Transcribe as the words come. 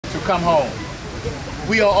come home.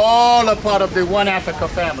 We are all a part of the One Africa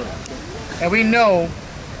family. And we know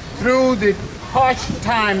through the harsh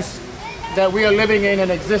times that we are living in and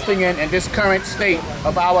existing in this current state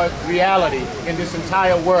of our reality in this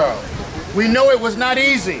entire world, we know it was not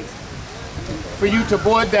easy for you to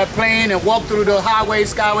board that plane and walk through the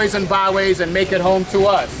highways, skyways, and byways and make it home to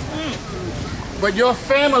us. But your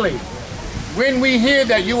family, when we hear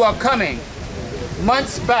that you are coming,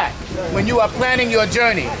 months back, when you are planning your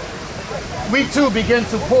journey, we too begin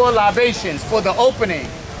to pour libations for the opening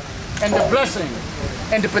and the blessing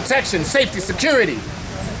and the protection, safety, security,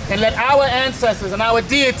 and let our ancestors and our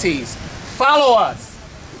deities follow us.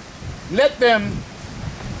 Let them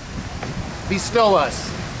bestow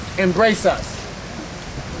us, embrace us.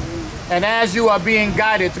 And as you are being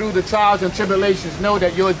guided through the trials and tribulations, know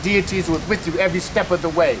that your deities was with you every step of the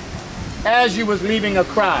way. As you was leaving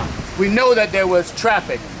Accra, we know that there was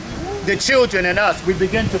traffic. The children and us, we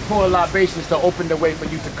begin to pour libations to open the way for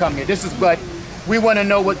you to come here. This is what we want to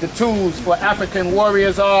know, what the tools for African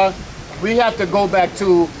warriors are. We have to go back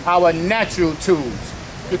to our natural tools,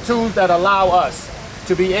 the tools that allow us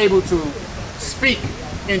to be able to speak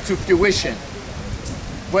into fruition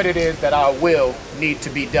what it is that our will need to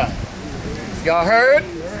be done. Y'all heard?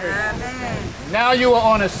 Amen. Now you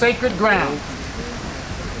are on a sacred ground.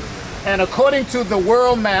 And according to the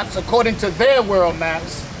world maps, according to their world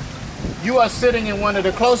maps, you are sitting in one of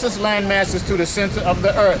the closest land masses to the center of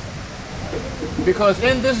the earth. Because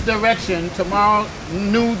in this direction, tomorrow,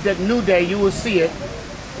 new day, you will see it.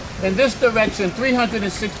 In this direction,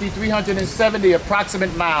 360, 370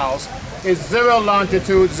 approximate miles is 0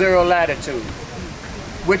 longitude, 0 latitude,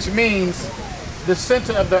 which means the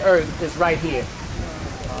center of the earth is right here.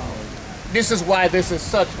 This is why this is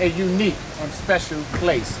such a unique and special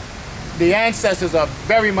place. The ancestors are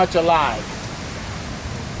very much alive.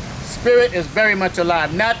 Spirit is very much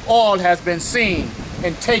alive. Not all has been seen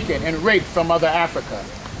and taken and raped from Mother Africa.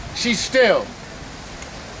 She still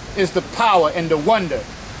is the power and the wonder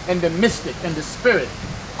and the mystic and the spirit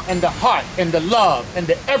and the heart and the love and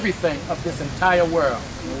the everything of this entire world.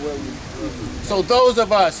 So those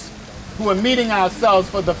of us who are meeting ourselves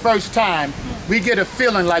for the first time, we get a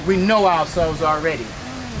feeling like we know ourselves already.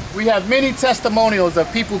 We have many testimonials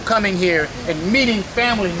of people coming here and meeting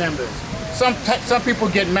family members. Some people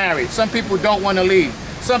get married, some people don't want to leave,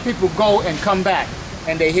 some people go and come back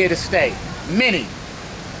and they're here to stay. Many.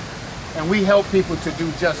 And we help people to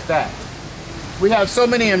do just that. We have so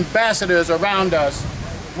many ambassadors around us.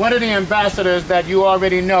 One of the ambassadors that you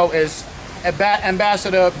already know is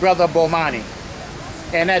Ambassador Brother Bomani.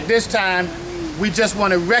 And at this time, we just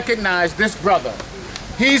want to recognize this brother.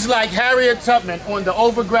 He's like Harriet Tubman on the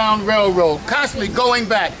Overground Railroad, constantly going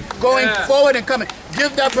back, going forward and coming.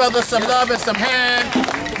 Give that brother some love and some hand,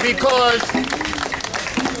 because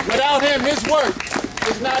without him, his work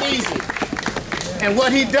is not easy. And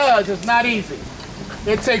what he does is not easy.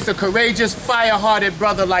 It takes a courageous, fire-hearted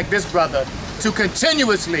brother like this brother to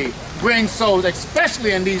continuously bring souls,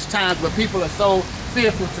 especially in these times where people are so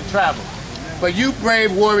fearful to travel. But you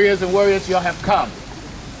brave warriors and warriors, y'all have come.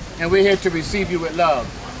 And we're here to receive you with love.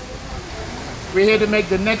 We're here to make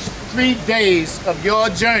the next 3 days of your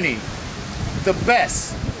journey the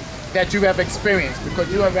best that you have experienced,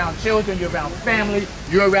 because you're around children, you're around family,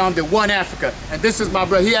 you're around the One Africa. And this is my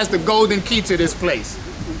brother. He has the golden key to this place.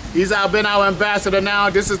 He's been our ambassador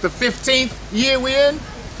now. This is the 15th year we're in?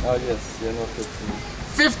 Oh yes, yeah, no, 15.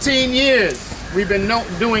 15 years we've been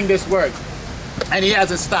doing this work, and he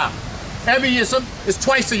hasn't stopped. Every year, it's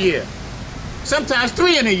twice a year. Sometimes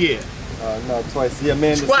 3 in a year. No, twice. Yeah,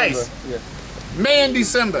 May and twice. December. Yeah. May and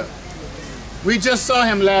December. We just saw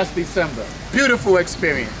him last December. Beautiful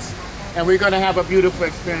experience. And we're going to have a beautiful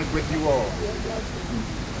experience with you all.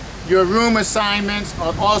 Your room assignments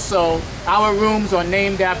are also, our rooms are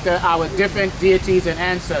named after our different deities and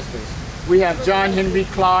ancestors. We have John Henry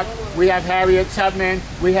Clark, we have Harriet Tubman,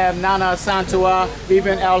 we have Nana Asantewa,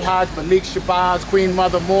 even El Hajj Malik Shabazz, Queen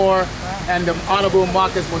Mother Moore, and the Honorable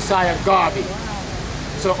Marcus Mosiah Garvey.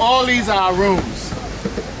 So all these are our rooms.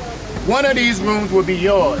 One of these rooms will be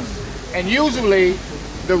yours. And usually,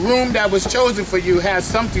 the room that was chosen for you has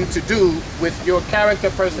something to do with your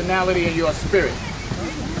character, personality, and your spirit.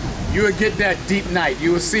 You will get that deep night.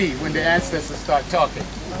 You will see when the ancestors start talking.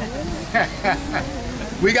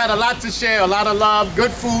 We got a lot to share, a lot of love,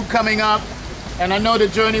 good food coming up. And I know the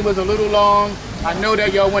journey was a little long. I know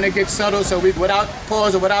that y'all want to get settled, so without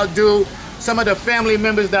pause or without ado, some of the family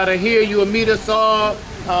members that are here, you will meet us all.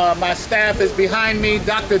 My staff is behind me.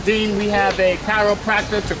 Dr. Dean, we have a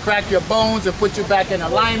chiropractor to crack your bones and put you back in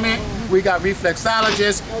alignment. We got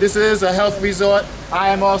reflexologists. This is a health resort. I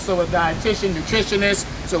am also a dietitian, nutritionist,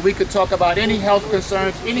 so we could talk about any health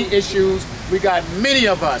concerns, any issues. We got many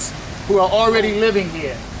of us who are already living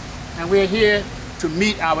here, and we're here to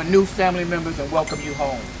meet our new family members and welcome you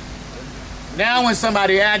home. Now when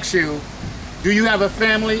somebody asks you, do you have a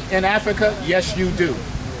family in Africa? Yes, you do.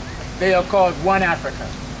 They are called One Africa.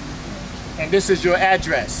 And this is your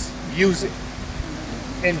address. Use it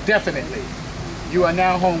indefinitely. You are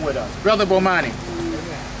now home with us. Brother Bomani.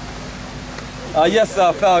 Yes,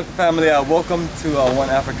 family, welcome to One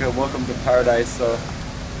Africa, welcome to paradise. So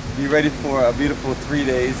be ready for a beautiful 3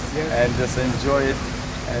 days and just enjoy it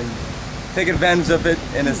and take advantage of it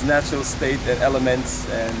in its natural state and elements,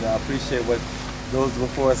 and appreciate what those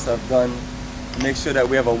before us have done. Make sure that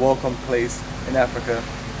we have a welcome place in Africa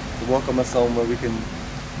to welcome us home, where we can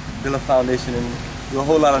build a foundation and do a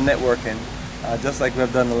whole lot of networking, just like we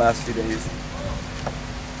have done the last few days.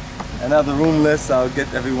 And now the room list, I'll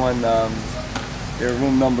get everyone their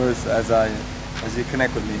room numbers as you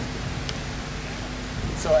connect with me.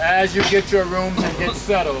 So as you get your rooms and get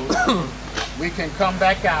settled, we can come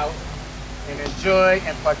back out and enjoy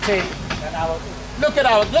and partake in our, look at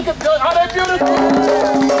are they beautiful?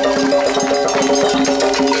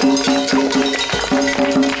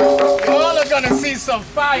 Y'all are gonna see some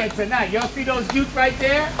fire tonight. Y'all see those youth right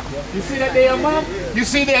there? You see that they are among? You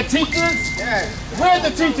see their teachers? Yeah. Where are the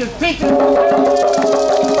teachers? Teachers!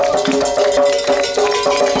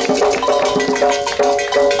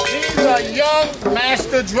 These are young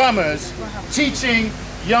master drummers teaching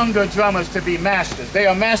younger drummers to be masters. They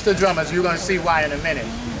are master drummers. You're going to see why in a minute.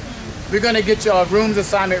 We're going to get y'all rooms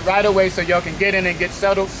assignment right away so y'all can get in and get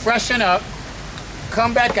settled, freshen up,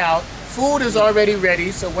 come back out. Food is already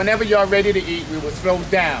ready, so whenever y'all ready to eat, we will throw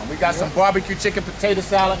down. We got some barbecue chicken potato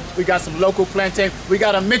salad. We got some local plantain. We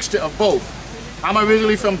got a mixture of both. I'm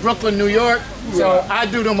originally from Brooklyn, New York, so I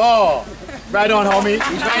do them all. Right on, homie.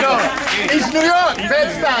 Right on. East New York,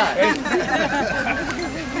 Bed-Stuy.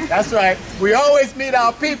 That's right. We always meet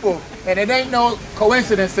our people, and it ain't no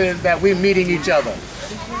coincidences that we're meeting each other.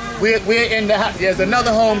 We're in the house. There's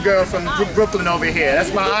another homegirl from Brooklyn over here.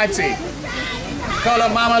 That's my auntie. Call her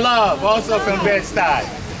Mama Love, also from Bed-Stuy.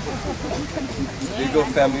 There you go,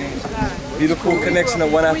 family. Beautiful connection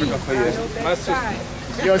of One Africa for you. My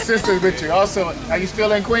sister. Your sister's with you. Also, are you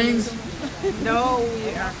still in Queens? No,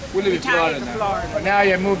 we live in Florida now. Now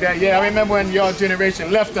you moved out. Yeah, I remember when your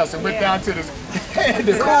generation left us and went down to the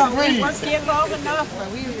cool breeze. We weren't here long enough, but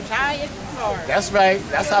we retired from Florida. That's right.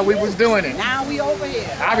 That's how we was doing it. Now we over here.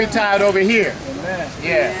 I retired over here.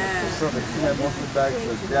 Yeah.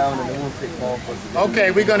 Okay,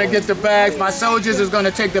 we're going to get the bags. My soldiers is going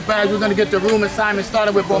to take the bags. We're going to get the room assignment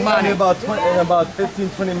started with Bomani. In about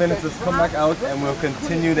 15-20 minutes, let's come back out and we'll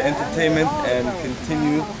continue the entertainment and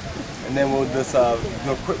continue. And then we'll just do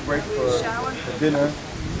a quick break for dinner.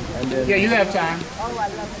 And then yeah, you have time.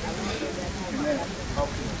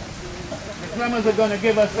 The drummers are going to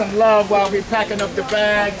give us some love while we're packing up the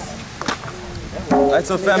bags. All right,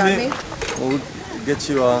 so family, we'll get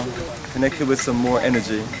you connected with some more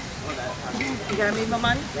energy. You got me my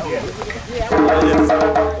money? Yeah.